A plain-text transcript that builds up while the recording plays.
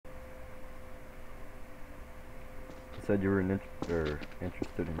said you were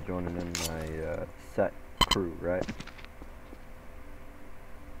interested in joining in my set crew, right?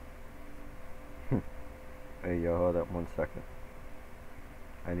 Hey, yo, hold up 1 second.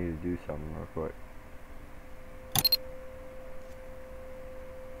 I need to do something real quick.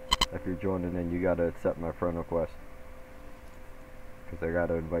 If you're joining in, you gotta accept my friend request. Cause I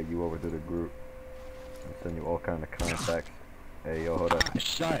gotta invite you over to the group and send you all kind of contacts. Hey, yo, hold up.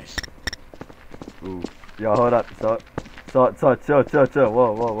 Nice. Ooh. Yo, hold up. Chill.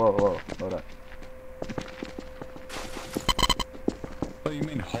 Whoa. Hold up. What do you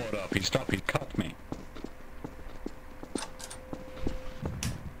mean, hold up? He stopped, he cut me.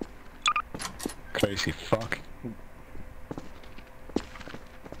 Crazy fuck.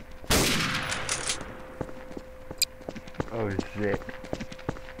 Oh shit.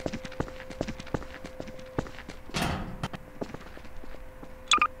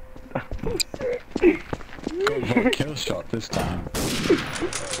 Go for a kill shot this time.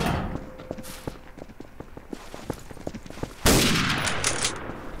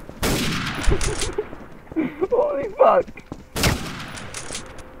 Holy fuck.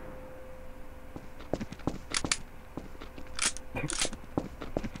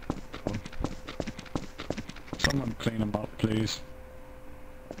 Someone clean him up, please.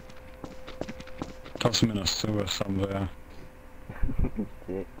 Toss him in a sewer somewhere.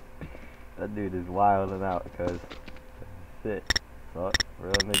 Shit. That dude is wilding out, cause shit. Fuck.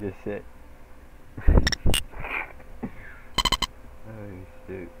 Real nigga shit. Oh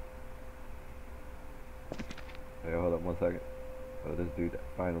shit. Hey, hold up 1 second. Oh, this dude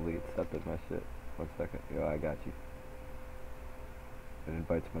finally accepted my shit. 1 second. Yo, I got you. An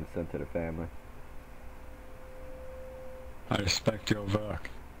invite's been sent to the family. I respect your work.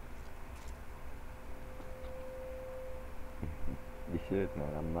 You should,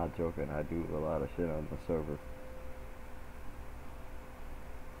 man. I'm not joking. I do a lot of shit on the server.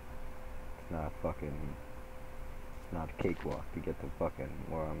 It's not fucking... It's not a cakewalk to get to fucking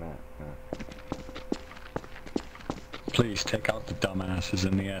where I'm at, man. Please take out the dumbasses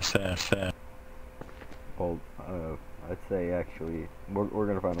in the SSF. Well, I'd say actually, we're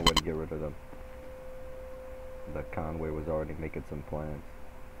gonna find a way to get rid of them. That Conway was already making some plans.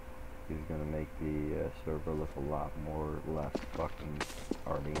 He's gonna make the server look a lot more less fucking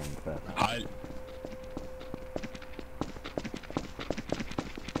already infested. Haile.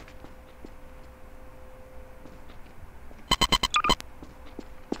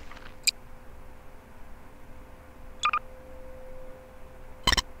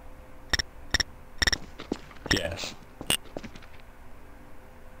 Yes.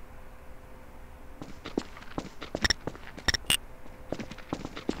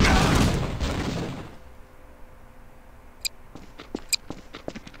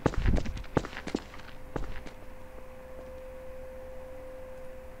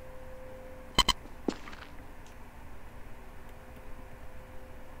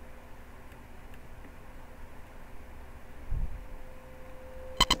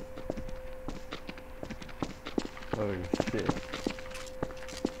 Oh shit.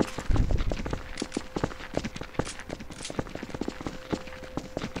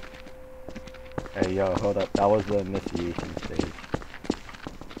 Hey yo, hold up. That was the initiation stage.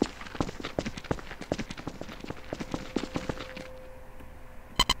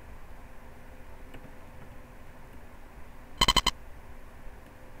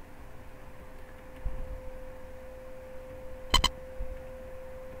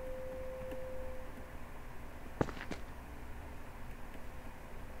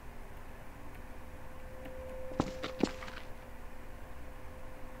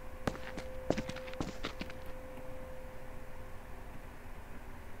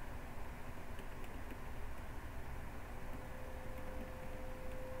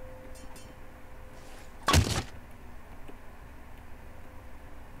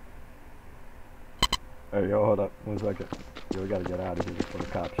 Hey, yo, hold up 1 second. Yo, we gotta get out of here before the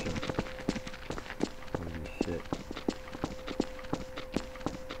cops show. Holy shit.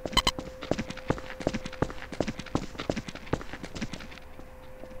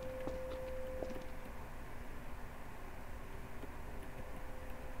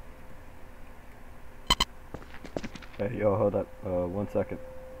 Hey, yo, hold up 1 second.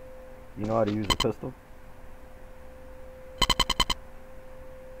 You know how to use a pistol?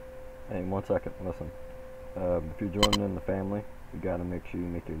 Hey, 1 second, listen. If you're joining in the family, you gotta make sure you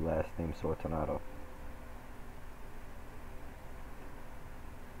make your last name Sortanato.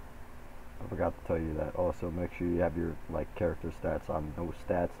 I forgot to tell you that. Also, make sure you have your like character stats on no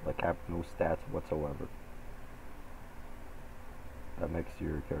stats, like have no stats whatsoever. That makes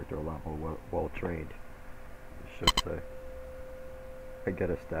your character a lot more well trained. I should say. I get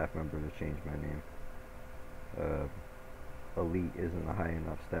a staff member to change my name. Elite isn't a high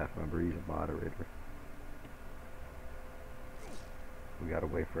enough staff member, he's a moderator. We gotta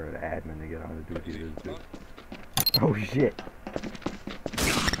wait for an admin to get on the duty to do. Oh shit!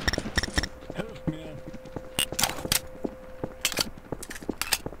 Help me.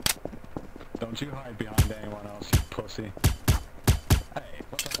 Don't you hide behind anyone else, you pussy. Hey,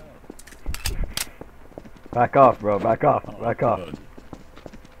 what the hell? Back off, bro, back off, Oh, back off. good.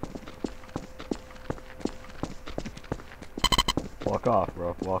 Walk off,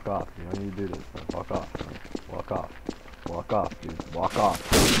 bro, walk off. You don't need to do this, man. Walk off, man. Walk off. Walk off, dude. Walk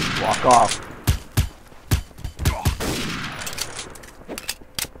off. Walk off.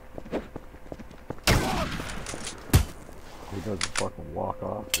 He doesn't fucking walk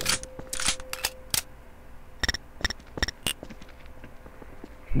off,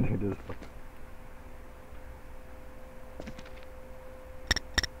 man. Dude, this fucking...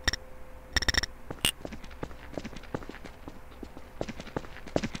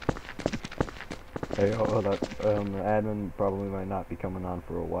 Hey, hold up. The admin probably might not be coming on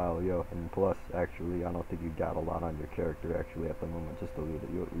for a while, yo. And plus, actually, I don't think you got a lot on your character actually at the moment. Just delete it.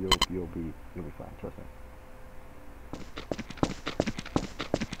 You'll be fine. Trust me.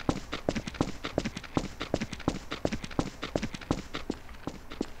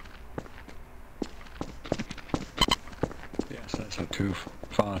 Yes, that's a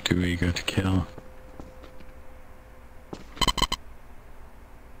far too eager to kill.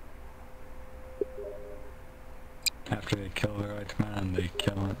 After they kill the right man, they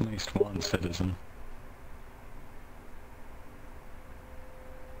kill at least one citizen.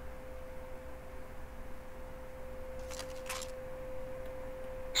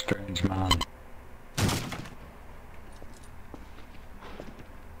 Strange man.